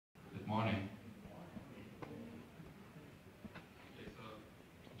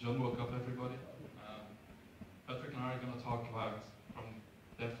John woke up everybody. Patrick and I are going to talk about from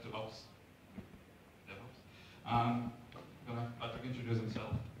dev to ops, DevOps. I'm going to have Patrick introduce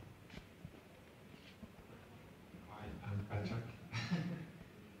himself. Hi, I'm Patrick.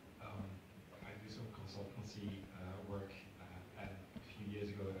 I do some consultancy work, and a few years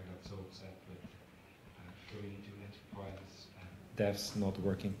ago I got so upset with going into enterprise devs not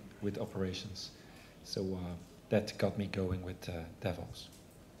working with operations. So that got me going with DevOps.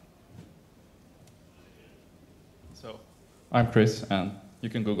 So, I'm Kris, and you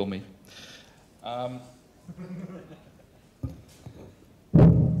can Google me.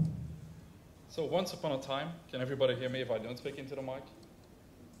 So once upon a time, can everybody hear me if I don't speak into the mic?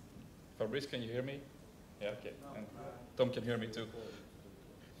 Fabrice, can you hear me? Yeah, okay. And Tom can hear me too.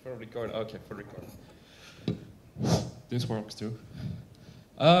 For record, okay, for record. This works too.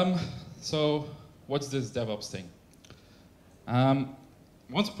 So what's this DevOps thing?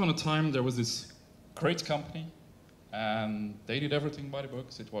 Once upon a time, there was this great company, and they did everything by the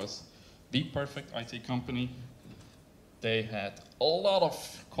books. It was the perfect IT company. They had a lot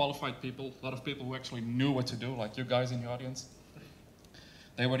of qualified people, a lot of people who actually knew what to do, like you guys in the audience.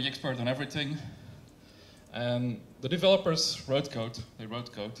 They were the expert on everything. And the developers wrote code, they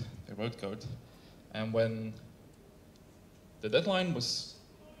wrote code, they wrote code. And when the deadline was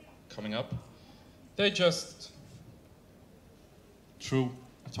coming up, they just threw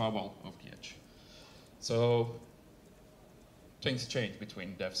a towel over the edge. So things changed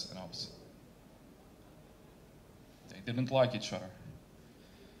between devs and ops. They didn't like each other.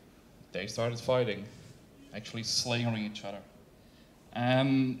 They started fighting, actually slaying each other.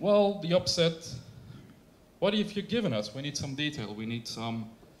 And well, the ops said, what have you given us? We need some detail. We need some,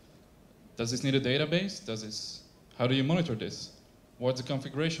 does this need a database? How do you monitor this? What's the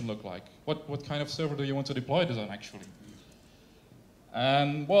configuration look like? What kind of server do you want to deploy this on actually?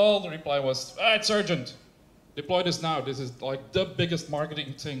 And well, the reply was, it's urgent. Deploy this now. This is like the biggest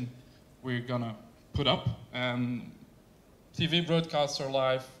marketing thing we're gonna put up. And TV broadcasts are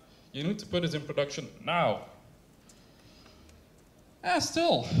live. You need to put it in production now.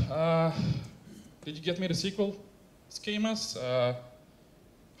 Still, did you get me the SQL schemas?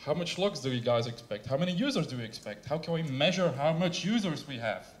 How much logs do you guys expect? How many users do we expect? How can we measure how much users we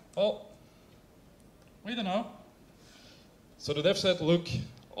have? Well, we don't know. So the dev said, look,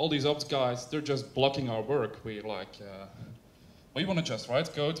 all these ops guys, they're just blocking our work. We want to just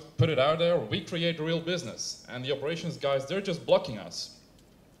write code, put it out there, we create a real business. And the operations guys, they're just blocking us.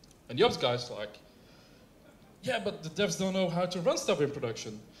 And the ops guys are like, yeah, but the devs don't know how to run stuff in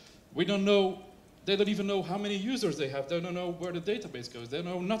production. We don't know, they don't even know how many users they have. They don't know where the database goes. They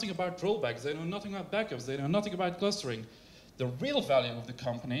know nothing about rollbacks. They know nothing about backups. They know nothing about clustering. The real value of the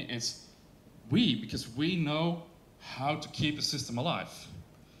company is because we know how to keep a system alive.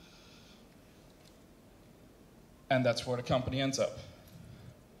 And that's where the company ends up.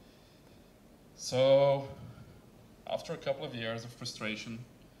 So after a couple of years of frustration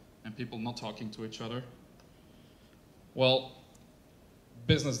and people not talking to each other, well,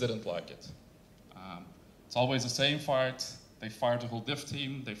 business didn't like it. It's always the same fight. They fired the whole dev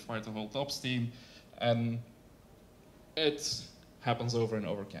team, they fired the whole ops team, and it happens over and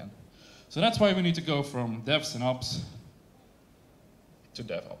over again. So that's why we need to go from devs and ops to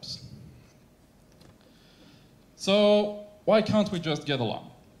DevOps. So why can't we just get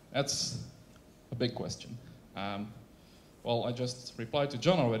along? That's a big question. Well, I just replied to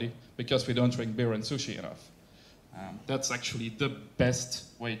John already, because we don't drink beer and sushi enough. That's actually the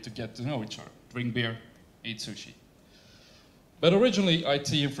best way to get to know each other. Drink beer, eat sushi. But originally,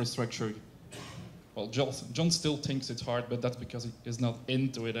 IT infrastructure, well, John still thinks it's hard, but that's because he is not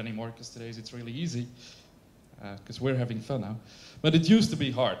into it anymore, because today it's really easy, because we're having fun now. But it used to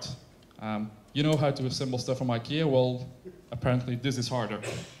be hard. You know how to assemble stuff from IKEA? Well, apparently this is harder,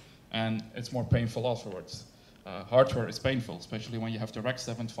 and it's more painful afterwards. Hardware is painful, especially when you have to rack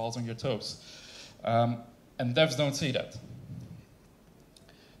stuff and it falls on your toes. And devs don't see that.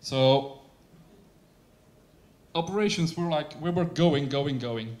 So operations were like, we were going.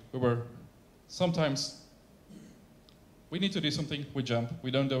 We were sometimes, we need to do something, we jump.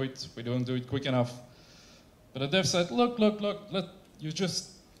 We don't do it quick enough. But the dev said, look, you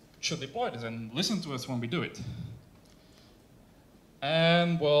just should deploy this and listen to us when we do it.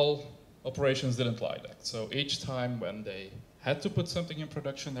 And well, operations didn't like that. So each time when they had to put something in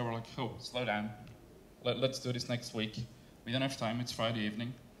production, they were like, oh, slow down. Let's do this next week. We don't have time, it's Friday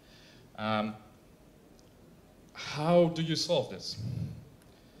evening. How do you solve this?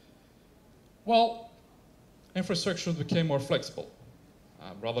 Well, infrastructure became more flexible.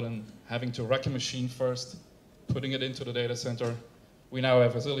 Rather than having to rack a machine first, putting it into the data center, We now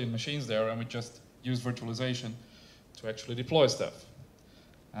have a zillion machines there, and we just use virtualization to actually deploy stuff.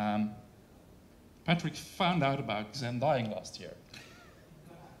 Patrick found out about Xen dying last year.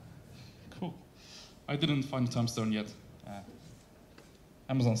 Cool. I didn't find the tombstone yet.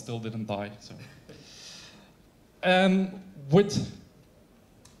 Amazon still didn't die, so. And with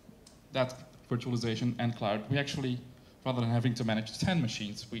that virtualization and cloud, we actually, rather than having to manage 10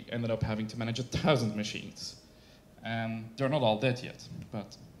 machines, we ended up having to manage 1,000 machines. And they're not all dead yet,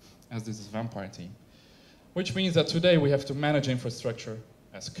 but as this is a vampire team. Which means that today we have to manage infrastructure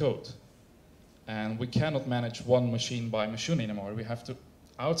as code. And we cannot manage one machine by machine anymore. We have to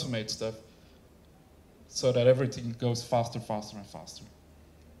automate stuff so that everything goes faster, faster, and faster.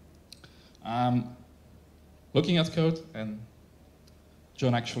 Looking at code, and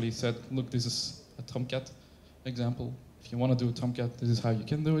John actually said, look, this is a Tomcat example. If you want to do a Tomcat, this is how you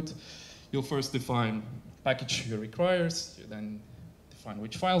can do it. You'll first define package it requires, you then define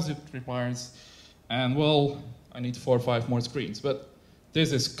which files it requires, and well, I need 4 or 5 more screens, but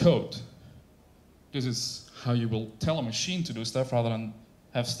this is code. This is how you will tell a machine to do stuff rather than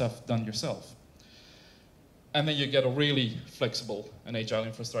have stuff done yourself. And then you get a really flexible and agile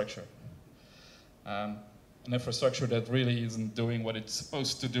infrastructure. An infrastructure that really isn't doing what it's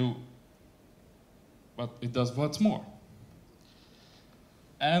supposed to do, but it does what's more.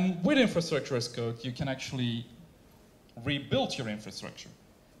 And with infrastructure as code, you can actually rebuild your infrastructure.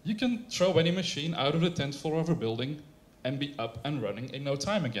 You can throw any machine out of the 10th floor of a building and be up and running in no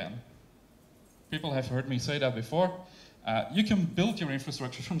time again. People have heard me say that before. You can build your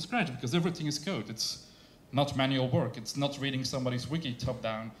infrastructure from scratch because everything is code. It's not manual work. It's not reading somebody's wiki top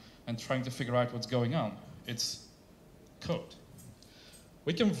down and trying to figure out what's going on. It's code.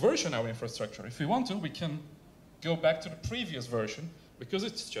 We can version our infrastructure. If we want to, we can go back to the previous version because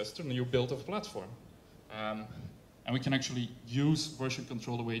it's just a new build of a platform. And we can actually use version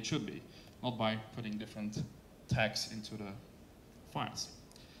control the way it should be, not by putting different tags into the files.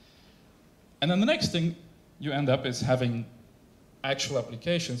 And then the next thing you end up is having actual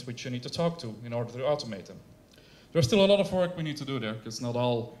applications which you need to talk to in order to automate them. There's still a lot of work we need to do there because not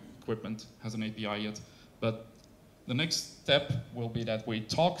all equipment has an API yet, but the next step will be that we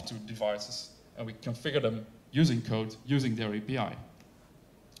talk to devices and we configure them using code, using their API.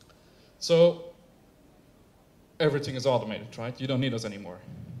 So everything is automated, right? You don't need us anymore.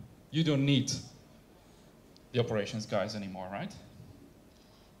 You don't need the operations guys anymore, right?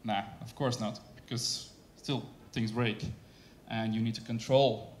 Nah, of course not, because still things break and you need to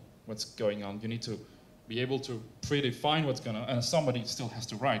control what's going on. You need to be able to predefine what's going on, and somebody still has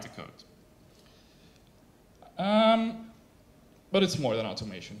to write the code. But it's more than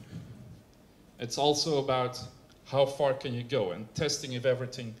automation. It's also about how far can you go and testing if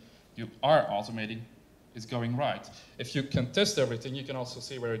everything you are automating is going right. If you can test everything, you can also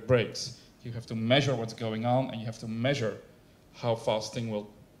see where it breaks. You have to measure what's going on, and you have to measure how fast things will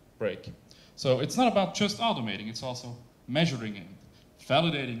break. So it's not about just automating, it's also measuring it,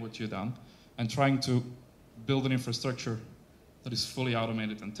 validating what you've done, and trying to build an infrastructure that is fully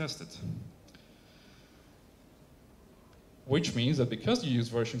automated and tested. Which means that because you use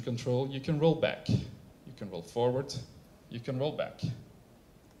version control, you can roll back. You can roll forward, you can roll back,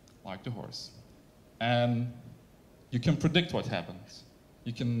 like the horse. And you can predict what happens.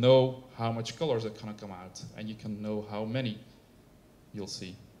 You can know how much colors are gonna come out, and you can know how many you'll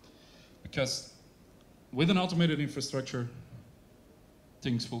see. Because with an automated infrastructure,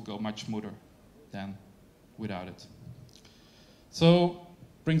 things will go much smoother than without it. So,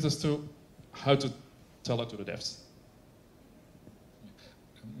 brings us to how to tell it to the devs.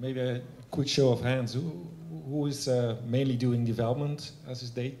 Maybe a quick show of hands. Who is mainly doing development as his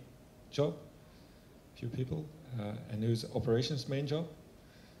day job? A few people. And who's operations main job?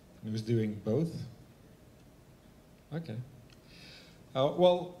 And who's doing both? Okay.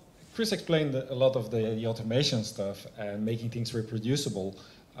 Well, Kris explained a lot of the automation stuff and making things reproducible.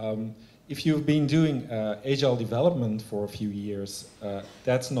 If you've been doing agile development for a few years,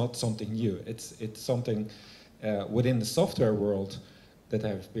 that's not something new. It's something within the software world that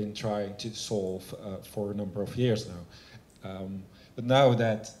I've been trying to solve for a number of years now. But now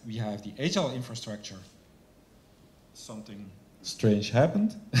that we have the agile infrastructure, something strange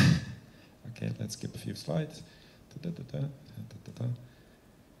happened. Okay, let's skip a few slides.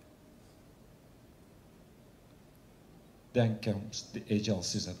 Then comes the agile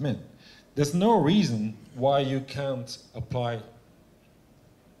sysadmin. There's no reason why you can't apply.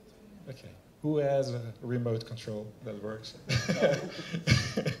 Okay, who has a remote control that works? Okay,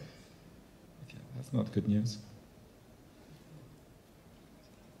 that's not good news.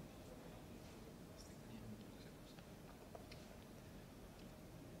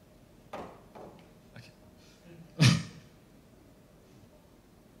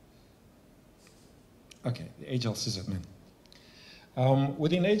 Okay, the agile sysadmin.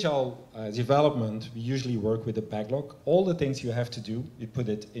 Within agile development, we usually work with a backlog. All the things you have to do, you put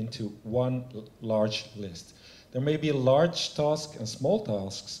it into one large list. There may be a large task and small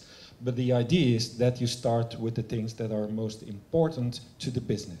tasks, but the idea is that you start with the things that are most important to the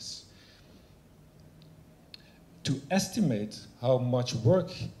business. To estimate how much work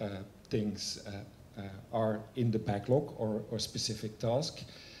things are in the backlog or specific task,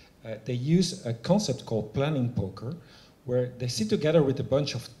 they use a concept called planning poker, where they sit together with a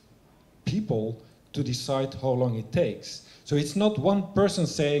bunch of people to decide how long it takes. So it's not one person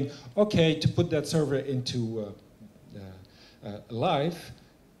saying, okay, to put that server into live,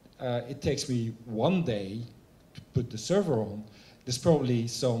 it takes me 1 day to put the server on. There's probably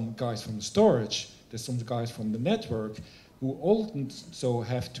some guys from the storage, there's some guys from the network who also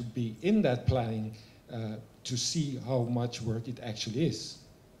have to be in that planning to see how much work it actually is.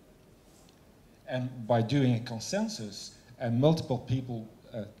 And by doing a consensus and multiple people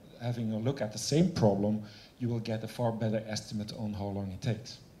having a look at the same problem, you will get a far better estimate on how long it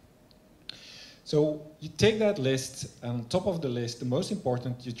takes. So you take that list, and on top of the list, the most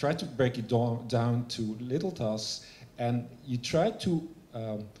important, you try to break it down to little tasks, and you try to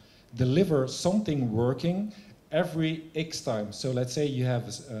deliver something working every X time. So let's say you have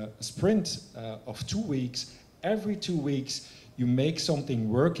a sprint of 2 weeks. Every 2 weeks, you make something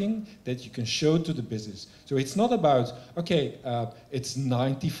working that you can show to the business. So it's not about, okay, it's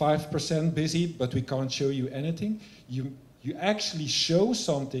 95% busy, but we can't show you anything. You actually show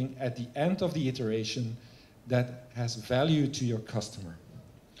something at the end of the iteration that has value to your customer.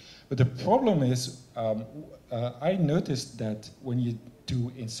 But the problem is, I noticed that when you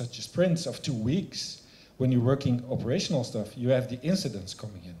do in such a sprints of 2 weeks, when you're working operational stuff, you have the incidents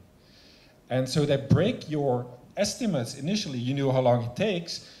coming in. And so they break your estimates. Initially, you knew how long it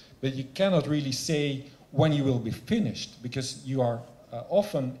takes, but you cannot really say when you will be finished, because you are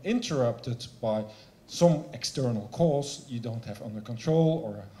often interrupted by some external cause you don't have under control,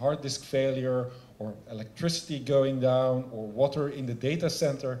 or a hard disk failure, or electricity going down, or water in the data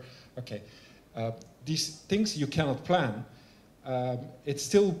center. Okay, these things you cannot plan. It's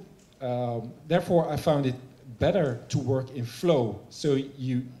still, therefore I found it better to work in flow. So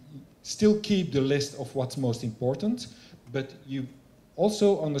you still keep the list of what's most important, but you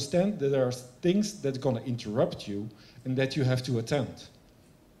also understand that there are things that are going to interrupt you and that you have to attend.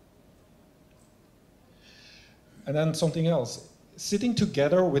 And then something else. Sitting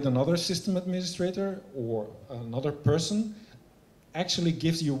together with another system administrator or another person actually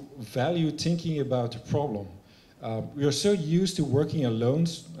gives you value thinking about the problem. We are so used to working alone.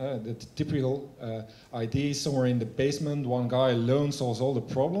 The typical idea is somewhere in the basement, one guy alone solves all the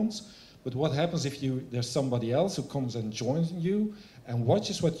problems. But what happens if there's somebody else who comes and joins you and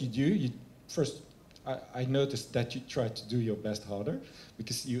watches what you do? I noticed that you try to do your best harder,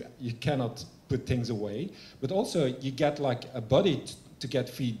 because you cannot put things away. But also you get like a buddy to get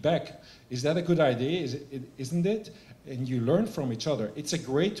feedback. Is that a good idea? Isn't it? And you learn from each other. It's a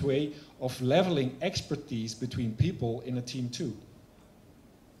great way of leveling expertise between people in a team too.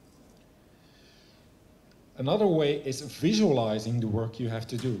 Another way is visualizing the work you have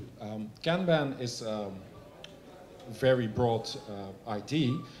to do. Kanban is a very broad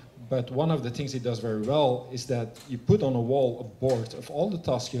idea, but one of the things it does very well is that you put on a wall a board of all the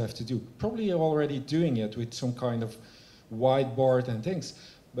tasks you have to do. Probably you're already doing it with some kind of whiteboard and things.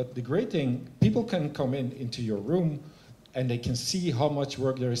 But the great thing, people can come into your room and they can see how much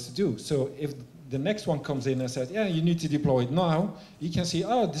work there is to do. So if the next one comes in and says, yeah, you need to deploy it now, you can see,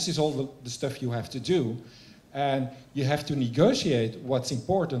 oh, this is all the stuff you have to do. And you have to negotiate what's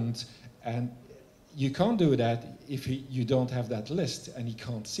important, and you can't do that if you don't have that list and you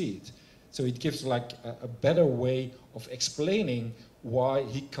can't see it. So it gives like a better way of explaining why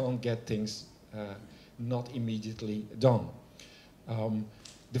he can't get things not immediately done.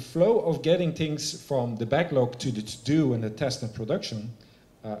 The flow of getting things from the backlog to the to-do and the test and production,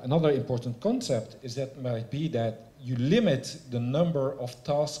 another important concept is that might be that you limit the number of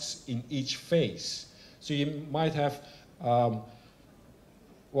tasks in each phase. So you might have,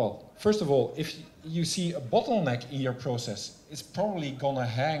 well, first of all, if you see a bottleneck in your process, it's probably gonna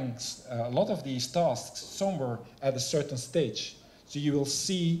hang a lot of these tasks somewhere at a certain stage. So you will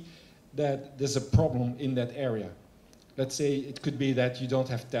see that there's a problem in that area. Let's say it could be that you don't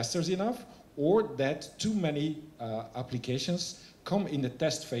have testers enough, or that too many applications come in the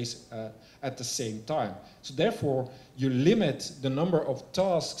test phase at the same time. So therefore, you limit the number of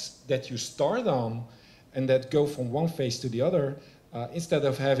tasks that you start on and that go from one phase to the other, instead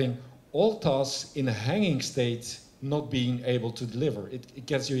of having all tasks in a hanging state not being able to deliver. It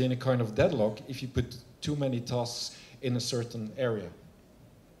gets you in a kind of deadlock if you put too many tasks in a certain area.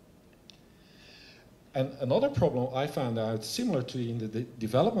 And another problem I found out, similar to in the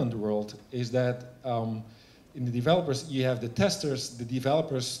development world, is that in the developers, you have the testers, the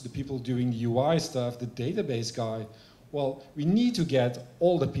developers, the people doing the UI stuff, the database guy. Well, we need to get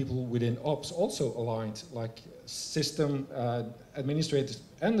all the people within ops also aligned, like system administrators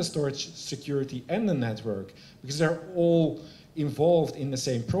and the storage security and the network, because they're all involved in the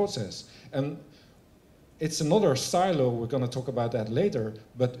same process. And it's another silo, we're going to talk about that later,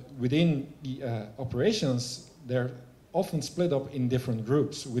 but within the operations, they're often split up in different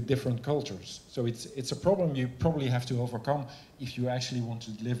groups with different cultures. So it's a problem you probably have to overcome if you actually want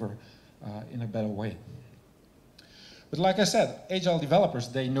to deliver in a better way. But like I said, agile developers,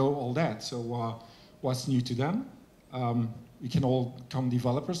 they know all that. So what's new to them? We can all become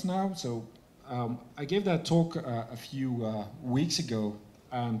developers now. So I gave that talk a few weeks ago,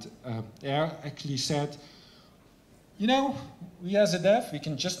 and they actually said, you know, we as a dev, we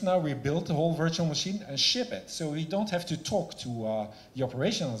can just now rebuild the whole virtual machine and ship it. So we don't have to talk to the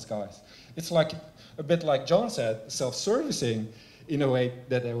operations guys. It's like a bit like John said, self-servicing in a way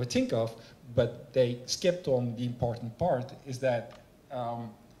that they would think of, but they skipped on the important part, is that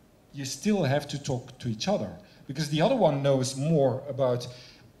you still have to talk to each other, because the other one knows more about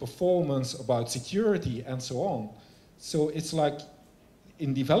performance, about security, and so on. So it's like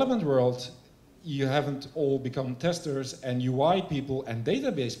in development world, you haven't all become testers and UI people and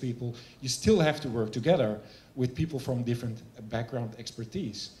database people. You still have to work together with people from different background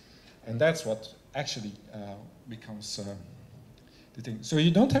expertise. And that's what actually becomes the thing. So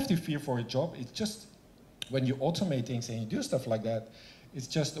you don't have to fear for a job. It's just when you automate things and you do stuff like that, it's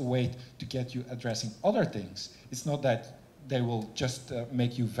just a way to get you addressing other things. It's not that they will just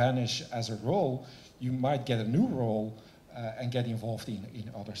make you vanish as a role. You might get a new role and get involved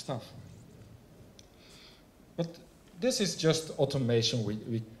in other stuff. But this is just automation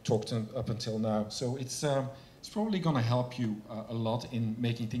we talked up until now. So it's probably going to help you a lot in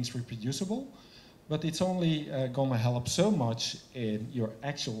making things reproducible, but it's only going to help so much in your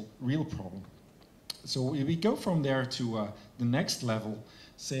actual real problem. So we go from there to the next level,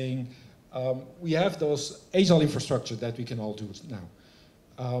 saying we have those agile infrastructure that we can all do now.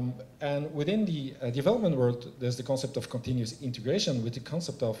 And within the development world, there's the concept of continuous integration with the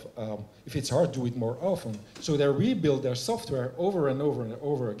concept of, if it's hard, do it more often. So they rebuild their software over and over and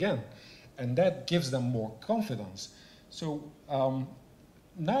over again. And that gives them more confidence. So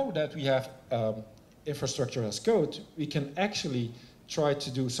now that we have infrastructure as code, we can actually try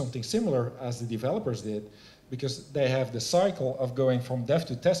to do something similar as the developers did, because they have the cycle of going from dev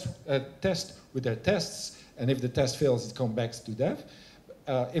to test with their tests. And if the test fails, it comes back to dev.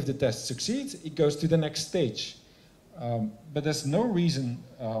 If the test succeeds, it goes to the next stage. But there's no reason,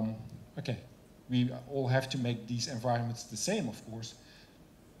 okay, we all have to make these environments the same, of course,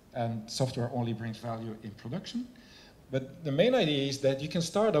 and software only brings value in production. But the main idea is that you can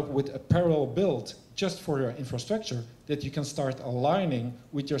start up with a parallel build just for your infrastructure that you can start aligning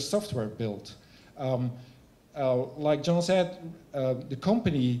with your software build. Like John said, the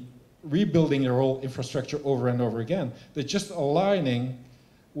company rebuilding their whole infrastructure over and over again, they're just aligning.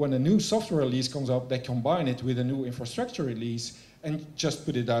 When a new software release comes up, they combine it with a new infrastructure release and just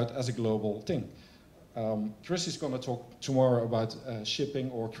put it out as a global thing. Kris is going to talk tomorrow about shipping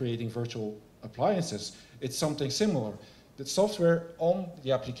or creating virtual appliances. It's something similar. The software on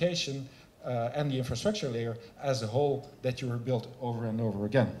the application and the infrastructure layer as a whole that you rebuilt over and over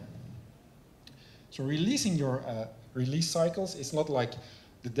again. So releasing your release cycles, it's not like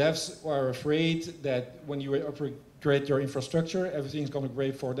the devs are afraid that when you upgrade your infrastructure, everything's going to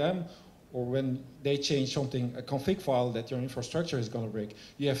break for them, or when they change something, a config file, that your infrastructure is going to break.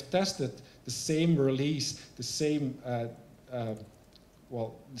 You have tested the same release, the same, the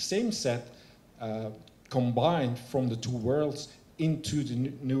same set combined from the two worlds into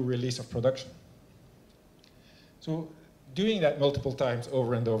the new release of production. So doing that multiple times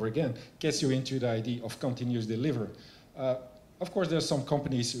over and over again gets you into the idea of continuous delivery. Of course, there's some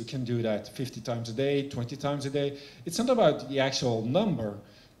companies who can do that 50 times a day, 20 times a day. It's not about the actual number.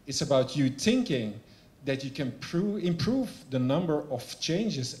 It's about you thinking that you can improve the number of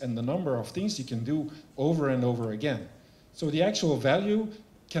changes and the number of things you can do over and over again. So the actual value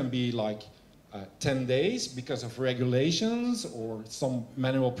can be like 10 days because of regulations or some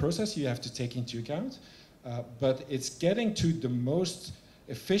manual process you have to take into account. But it's getting to the most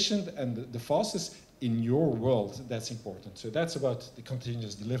efficient and the fastest in your world that's important. So that's about the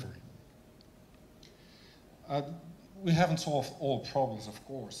continuous delivery. We haven't solved all problems, of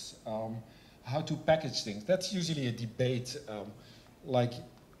course. How to package things, that's usually a debate.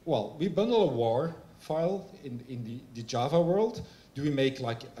 We bundle a war file in the Java world? Do we make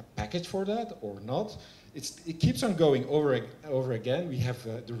like a package for that or not? It keeps on going over again. We have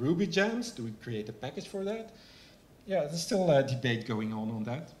the Ruby gems. Do we create a package for that? Yeah, there's still a debate going on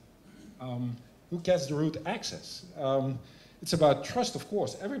that. Who gets the root access? It's about trust, of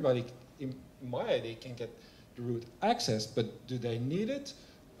course. Everybody, in my idea, can get the root access, but do they need it?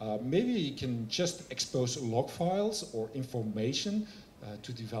 Maybe you can just expose log files or information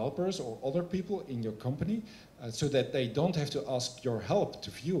to developers or other people in your company so that they don't have to ask your help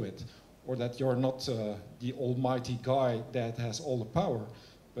to view it, or that you're not the almighty guy that has all the power.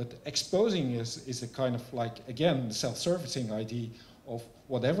 But exposing is a kind of like, again, the self-servicing idea of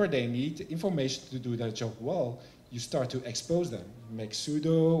whatever they need, information to do their job well, you start to expose them. You make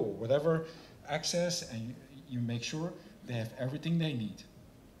sudo or whatever access, and you make sure they have everything they need.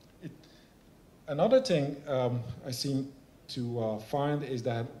 Another thing I seem to find is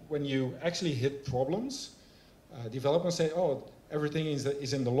that when you actually hit problems, developers say, oh, everything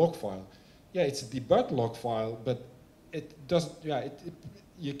is in the log file. Yeah, it's a debug log file, but it doesn't, yeah,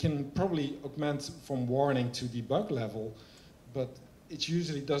 you can probably augment from warning to debug level, but it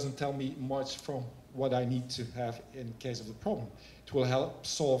usually doesn't tell me much from what I need to have in case of the problem. It will help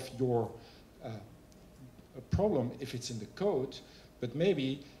solve your problem if it's in the code, but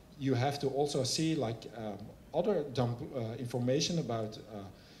maybe you have to also see like other dump information about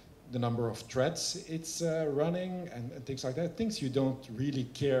the number of threads it's running and things like that. Things you don't really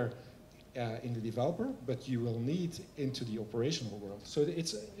care in the developer, but you will need into the operational world. So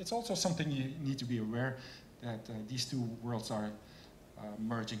it's also something you need to be aware that these two worlds are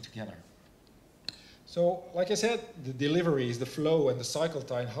merging together. So, like I said, the delivery is the flow and the cycle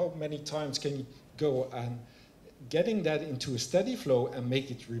time. How many times can you go, and getting that into a steady flow and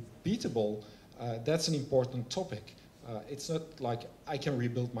make it repeatable, that's an important topic. It's not like I can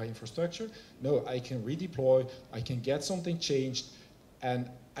rebuild my infrastructure. No, I can redeploy, I can get something changed, and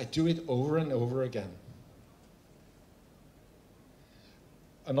I do it over and over again.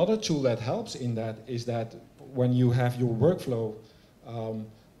 Another tool that helps in that is that when you have your workflow,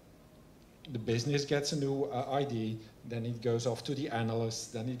 the business gets a new ID, then it goes off to the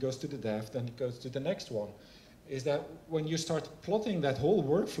analyst, then it goes to the dev, then it goes to the next one. Is that when you start plotting that whole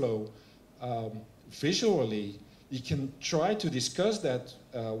workflow visually, you can try to discuss that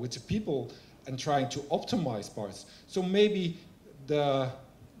with the people and trying to optimize parts. So maybe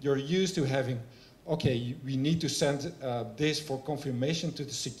you're used to having, okay, we need to send this for confirmation to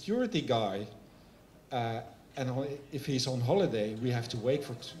the security guy, and if he's on holiday, we have to wait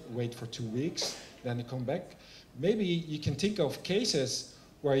for 2 weeks, then he come back. Maybe you can think of cases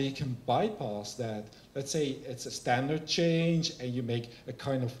where you can bypass that. Let's say it's a standard change and you make a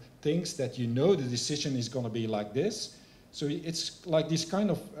kind of things that you know the decision is going to be like this. So it's like these kind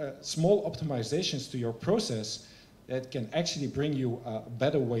of small optimizations to your process that can actually bring you a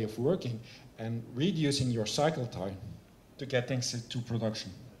better way of working and reducing your cycle time to get things to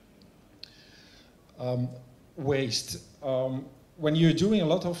production. Waste. When you're doing a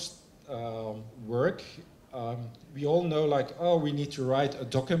lot of work, we all know like, oh, we need to write a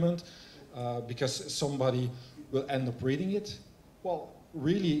document because somebody will end up reading it. Well,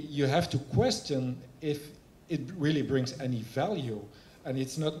 really, you have to question if it really brings any value, and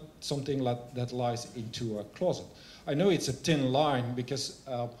it's not something that lies into a closet. I know it's a thin line because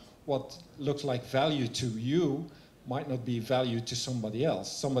what looks like value to you might not be value to somebody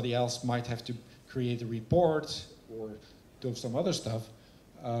else. Somebody else might have to create a report or do some other stuff.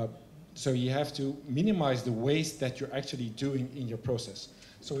 So you have to minimize the waste that you're actually doing in your process.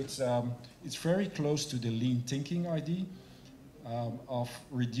 So it's very close to the lean thinking idea of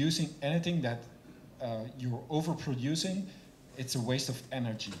reducing anything that you're overproducing. It's a waste of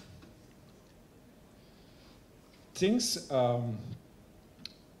energy. This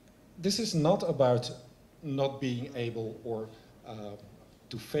is not about not being able or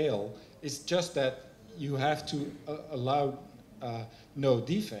to fail. It's just that you have to allow no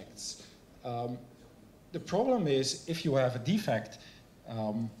defects. The problem is if you have a defect,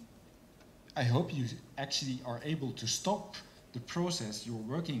 I hope you actually are able to stop the process you're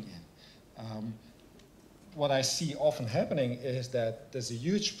working in. What I see often happening is that there's a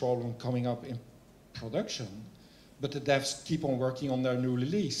huge problem coming up in production, but the devs keep on working on their new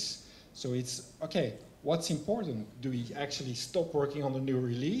release. So it's, okay, what's important? Do we actually stop working on the new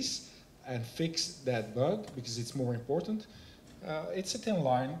release and fix that bug because it's more important? It's a thin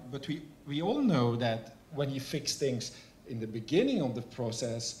line, but we all know that when you fix things in the beginning of the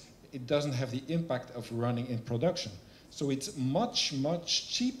process, it doesn't have the impact of running in production. So it's much, much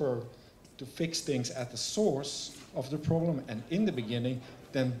cheaper to fix things at the source of the problem and in the beginning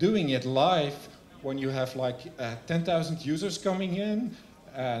than doing it live when you have like 10,000 users coming in,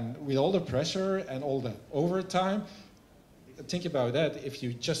 and with all the pressure and all the overtime. Think about that if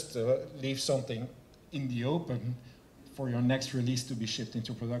you just leave something in the open for your next release to be shipped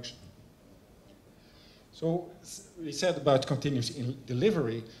into production. So we said about continuous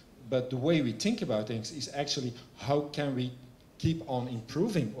delivery, but the way we think about things is actually how can we keep on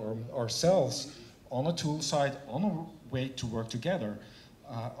improving ourselves on a tool side, on a way to work together,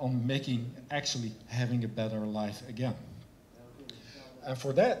 on actually having a better life again. And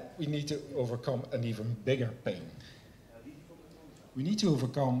for that, we need to overcome an even bigger pain. We need to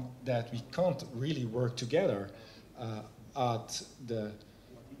overcome that we can't really work together at the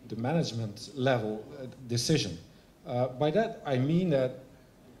management level decision. By that, I mean that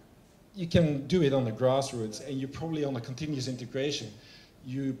you can do it on the grassroots, and you probably on a continuous integration,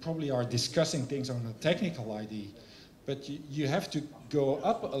 you probably are discussing things on a technical ID, but you have to go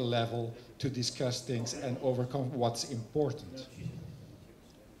up a level to discuss things and overcome what's important.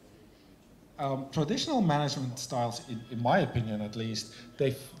 Traditional management styles, in my opinion at least,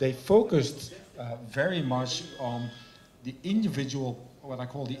 they focused very much on the individual, what I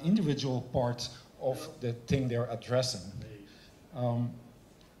call the individual parts of the thing they're addressing.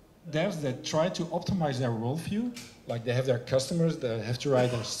 Devs that try to optimize their worldview, like they have their customers, they have to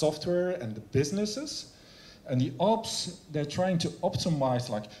write their software and the businesses. And the ops, they're trying to optimize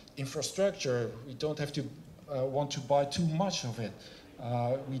like infrastructure. We don't have to want to buy too much of it.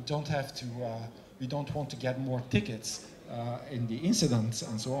 We don't want to get more tickets in the incidents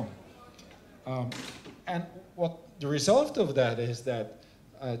and so on. And what the result of that is that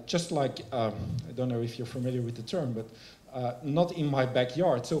just like, I don't know if you're familiar with the term, but not in my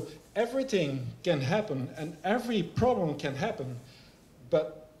backyard. So everything can happen and every problem can happen,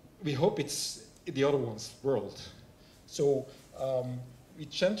 but we hope it's the other one's world. So we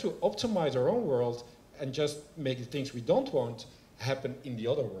tend to optimize our own world and just make the things we don't want happen in the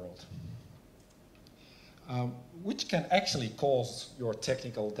other world, which can actually cause your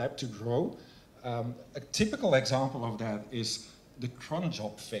technical debt to grow. A typical example of that is the cron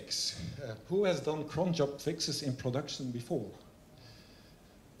job fix. Who has done cron job fixes in production before?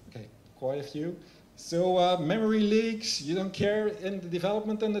 Okay, quite a few. So memory leaks, you don't care in the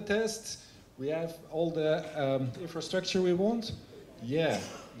development and the tests. We have all the infrastructure we want. Yeah,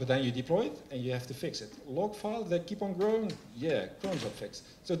 but then you deploy it and you have to fix it. Log files that keep on growing, yeah, cron job fix.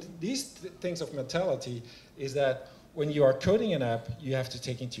 So these things of mentality is that when you are coding an app, you have to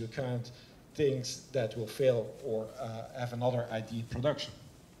take into account things that will fail or have another ID production.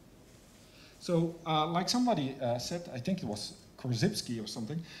 So like somebody said, I think it was Korzybski or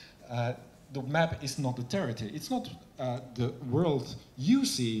something, the map is not the territory. It's not the world you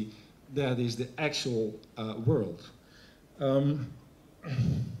see that is the actual world.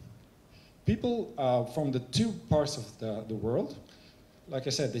 People from the two parts of the world, like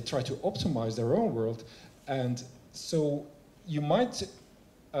I said, they try to optimize their own world, and so you might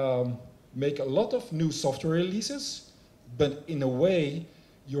make a lot of new software releases, but in a way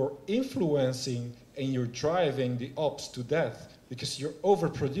you're influencing and you're driving the ops to death because you're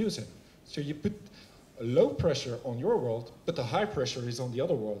overproducing. So you put a low pressure on your world, but the high pressure is on the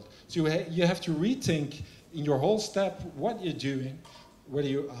other world. So you have to rethink in your whole step what you're doing,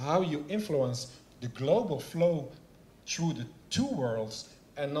 how you influence the global flow through the two worlds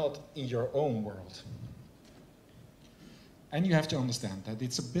and not in your own world. And you have to understand that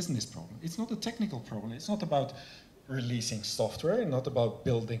it's a business problem. It's not a technical problem. It's not about releasing software, not about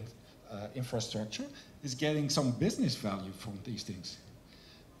building infrastructure. It's getting some business value from these things.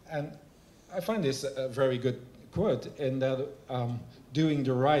 And I find this a very good quote in that doing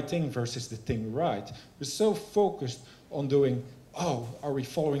the right thing versus the thing right. We're so focused on doing, oh, are we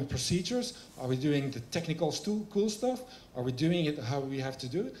following procedures? Are we doing the technical cool stuff? Are we doing it how we have to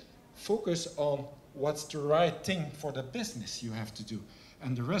do it? Focus on what's the right thing for the business you have to do,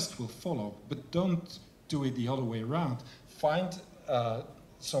 and the rest will follow. But don't do it the other way around. Find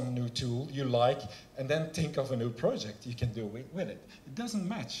some new tool you like, and then think of a new project you can do with it. It doesn't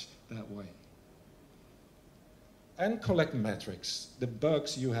match that way. And collect metrics. The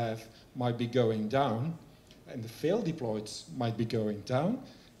bugs you have might be going down, and the failed deploys might be going down,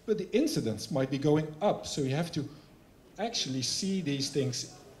 but the incidents might be going up. So you have to actually see these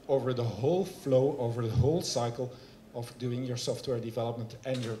things over the whole flow, over the whole cycle of doing your software development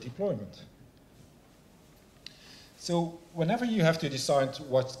and your deployment. So whenever you have to decide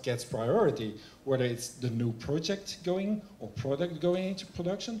what gets priority, whether it's the new project going or product going into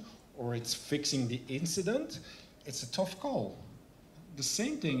production, or it's fixing the incident, it's a tough call. The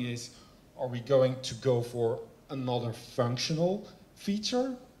same thing is, are we going to go for another functional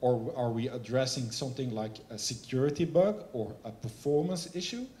feature, or are we addressing something like a security bug or a performance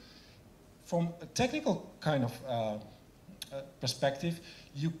issue? From a technical kind of perspective,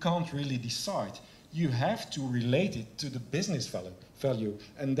 you can't really decide. You have to relate it to the business value,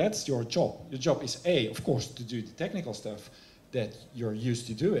 and that's your job. Your job is A, of course, to do the technical stuff that you're used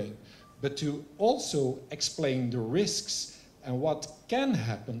to doing, but to also explain the risks and what can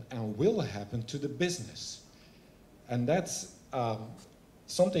happen and will happen to the business. And that's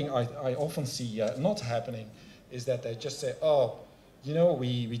something I often see not happening, is that they just say, oh, you know,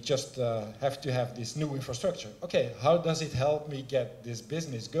 we just have to have this new infrastructure. Okay, how does it help me get this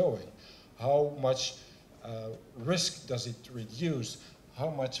business going? How much risk does it reduce? How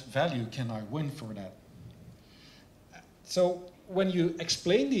much value can I win for that? So when you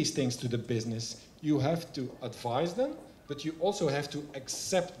explain these things to the business, you have to advise them, but you also have to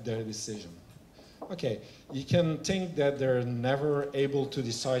accept their decision. Okay, you can think that they're never able to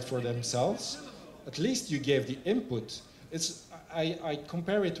decide for themselves. At least you gave the input. I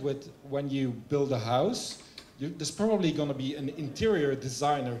compare it with when you build a house. There's probably going to be an interior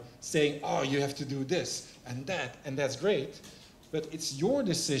designer saying, oh, you have to do this and that's great. But it's your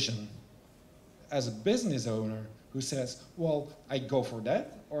decision as a business owner who says, well, I go for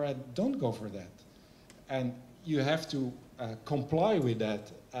that or I don't go for that. And you have to comply with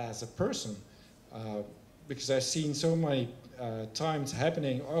that as a person. Because I've seen so many times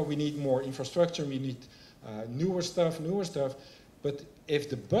happening, oh, we need more infrastructure, we need newer stuff. But if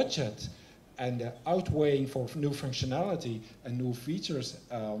the budget and the outweighing for new functionality and new features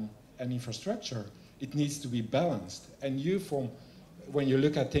and infrastructure, it needs to be balanced. And when you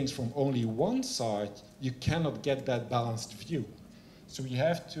look at things from only one side, you cannot get that balanced view. So you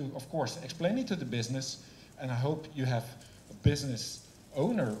have to, of course, explain it to the business, and I hope you have a business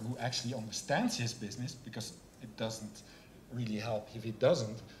owner who actually understands his business, because it doesn't really help if it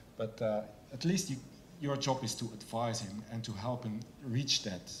doesn't, but at least your job is to advise him and to help him reach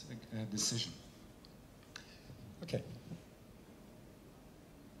that decision. Okay.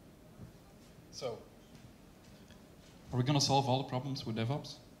 So, are we going to solve all the problems with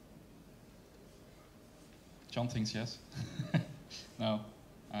DevOps? John thinks yes. No,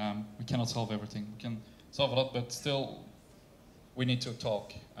 we cannot solve everything. We can solve a lot, but still, we need to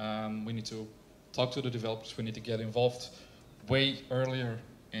talk. We need to talk to the developers. We need to get involved way earlier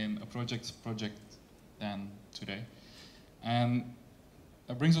in a project than today. And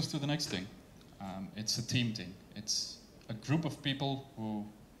that brings us to the next thing. It's a team thing. It's a group of people who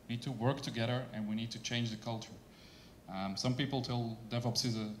need to work together, and we need to change the culture. Some people tell DevOps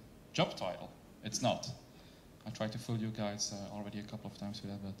is a job title. It's not. I tried to fool you guys already a couple of times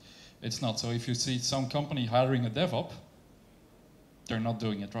with that, but it's not. So if you see some company hiring a DevOps, they're not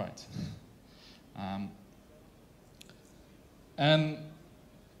doing it right. And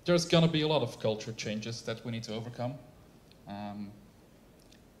there's going to be a lot of culture changes that we need to overcome.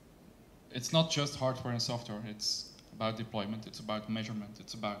 It's not just hardware and software. It's about deployment. It's about measurement.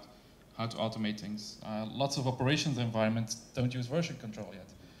 It's about how to automate things. Lots of operations environments don't use version control yet.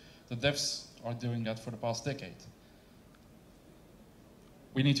 The devs are doing that for the past decade.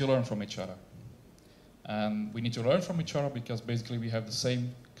 We need to learn from each other. And we need to learn from each other because basically we have the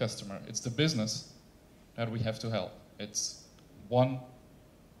same customer. It's the business that we have to help. It's one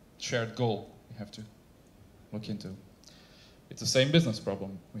shared goal we have to look into. It's the same business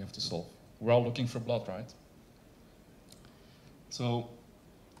problem we have to solve. We're all looking for blood, right? So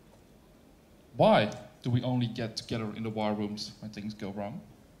why do we only get together in the war rooms when things go wrong?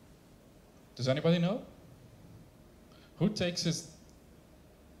 Does anybody know? Who takes his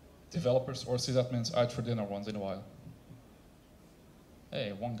developers or sysadmins out for dinner once in a while?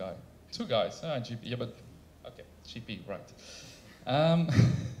 Hey, one guy. Two guys. GP. Yeah, but okay, GP, right.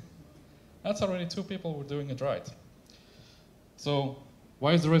 That's already two people who are doing it right. So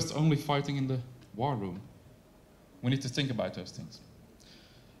why is the rest only fighting in the war room? We need to think about those things.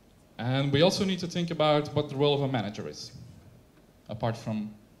 And we also need to think about what the role of a manager is. Apart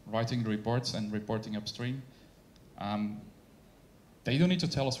from writing the reports and reporting upstream, they don't need to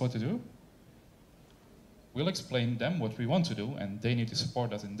tell us what to do. We'll explain them what we want to do, and they need to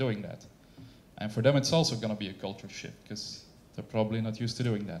support us in doing that. And for them, it's also going to be a culture shift, because they're probably not used to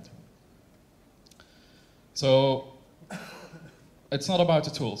doing that. So it's not about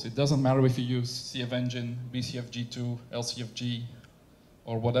the tools. It doesn't matter if you use CF Engine, BCFG2, LCFG,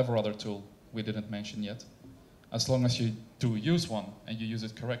 or whatever other tool we didn't mention yet. As long as you do use one and you use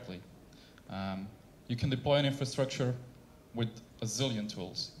it correctly. You can deploy an infrastructure with a zillion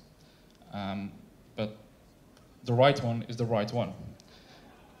tools. But the right one is the right one.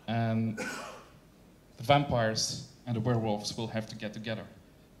 And the vampires and the werewolves will have to get together.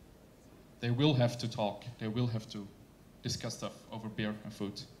 They will have to talk. They will have to discuss stuff over beer and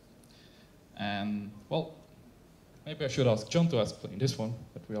food. And, well, maybe I should ask John to explain this one,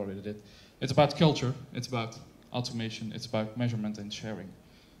 but we already did. It's about culture, it's about automation, it's about measurement and sharing.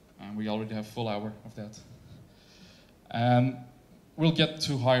 And we already have a full hour of that. And we'll get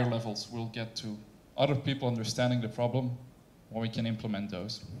to higher levels. We'll get to other people understanding the problem when we can implement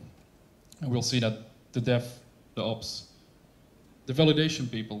those. And we'll see that the dev, the ops, the validation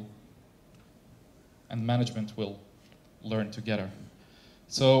people, and management will learn together.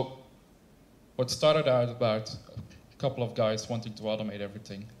 So what started out about a couple of guys wanting to automate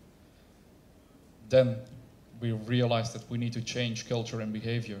everything, then we realized that we need to change culture and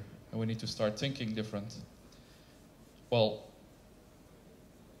behavior, and we need to start thinking different. Well,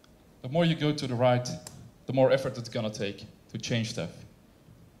 the more you go to the right, the more effort it's gonna take to change stuff.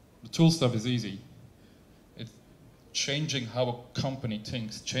 The tool stuff is easy. It's changing how a company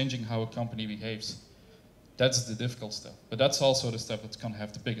thinks, changing how a company behaves. That's the difficult stuff, but that's also the stuff that's gonna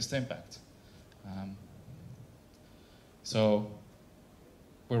have the biggest impact. So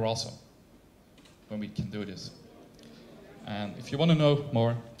we're awesome when we can do this. And if you want to know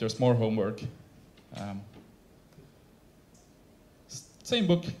more, there's more homework. Same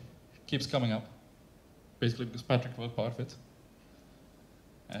book keeps coming up, basically because Patrick was part of it.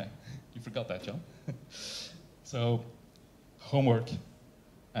 You forgot that, John. So homework,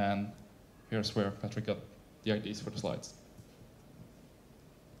 and here's where Patrick got the ideas for the slides.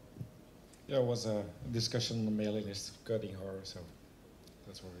 Yeah, it was a discussion on the mailing list cutting horror, so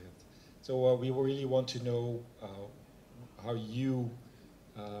that's what we had. So we really want to know how you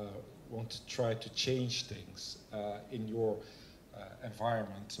want to try to change things in your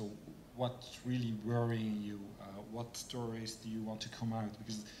environment. So what's really worrying you? What stories do you want to come out?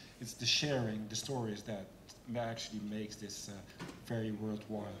 Because it's the sharing, the stories that actually makes this very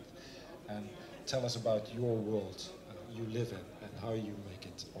worthwhile. And tell us about your world you live in and how you make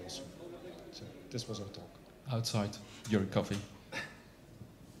it awesome. So this was our talk. Outside, your coffee.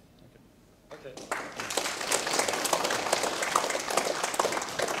 Okay.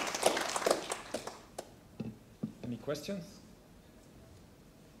 Any questions?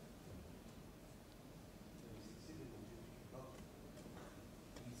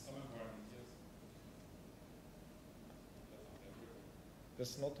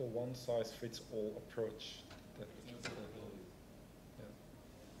 There's not a one-size-fits-all approach.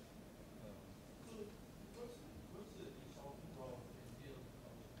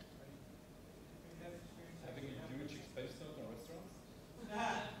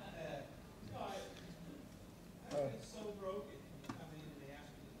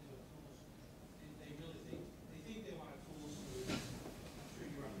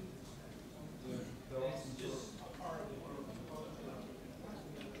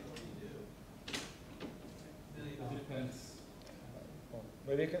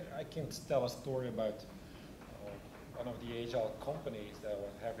 Maybe I can tell a story about one of the agile companies that were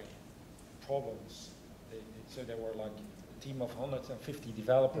having problems. So they were like a team of 150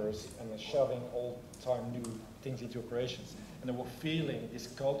 developers and were shoving all the time new things into operations. And they were feeling this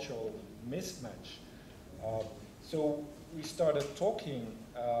cultural mismatch. So we started talking,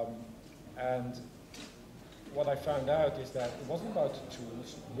 and what I found out is that it wasn't about the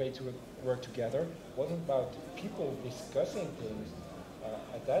tools, the way to work together, it wasn't about people discussing things.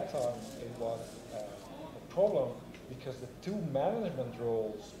 At that time, it was a problem because the two management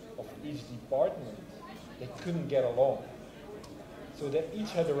roles of each department, they couldn't get along. So they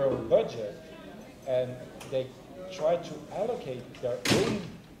each had their own budget, and they tried to allocate their own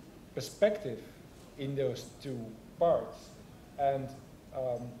perspective in those two parts. And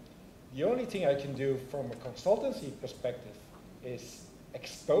the only thing I can do from a consultancy perspective is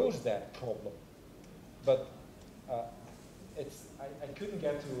expose that problem. But I couldn't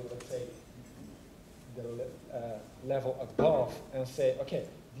get to, let's say, the level above and say, okay,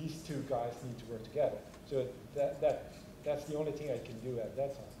 these two guys need to work together. So that's the only thing I can do at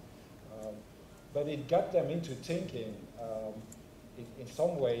that time. But it got them into thinking in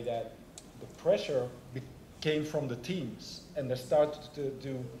some way that the pressure came from the teams, and they started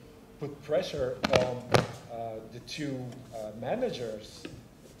to put pressure on the two managers,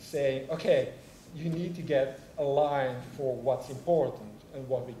 saying, okay, you need to get a line for what's important and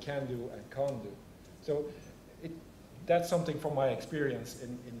what we can do and can't do. So that's something from my experience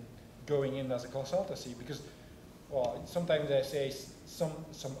in going in as a consultancy, because, well, sometimes they say some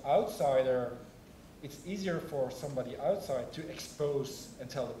outsider, it's easier for somebody outside to expose and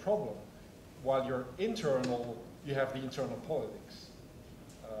tell the problem, while you're internal, you have the internal politics.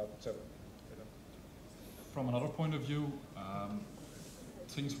 From another point of view,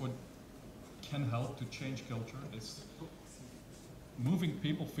 things would can help to change culture is moving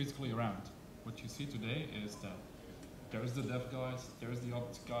people physically around. What you see today is that there's the dev guys, there's the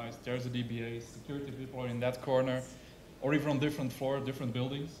ops guys, there's the DBAs, security people are in that corner, or even on different floors, different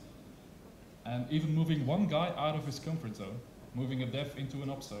buildings. And even moving one guy out of his comfort zone, moving a dev into an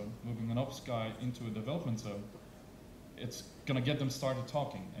ops zone, moving an ops guy into a development zone, it's going to get them started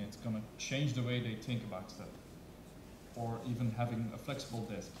talking, and it's going to change the way they think about stuff. Or even having a flexible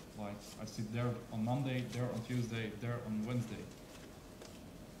desk, like I sit there on Monday, there on Tuesday, there on Wednesday.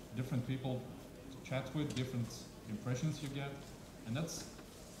 Different people to chat with, different impressions you get, and that's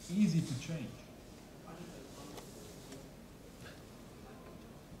easy to change.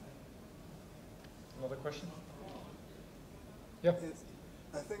 Another question? Yeah. Yes.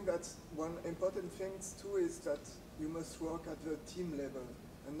 I think that's one important thing too, is that you must work at the team level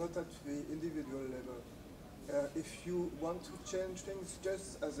and not at the individual level. If you want to change things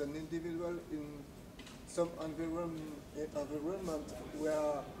just as an individual in some environment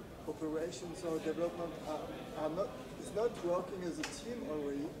where operations or development is not working as a team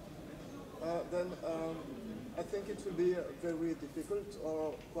already, then I think it will be very difficult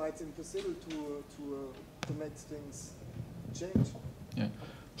or quite impossible to make things change. Yeah.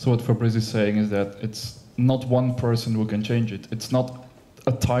 So what Fabrice is saying is that it's not one person who can change it. It's not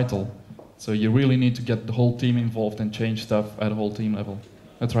a title. So you really need to get the whole team involved and change stuff at a whole team level.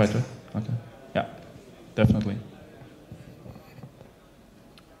 That's right, right? Okay. Yeah, definitely.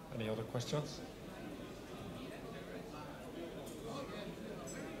 Any other questions?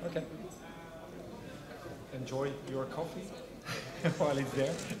 Okay. Enjoy your coffee while it's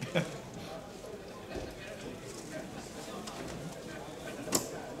there.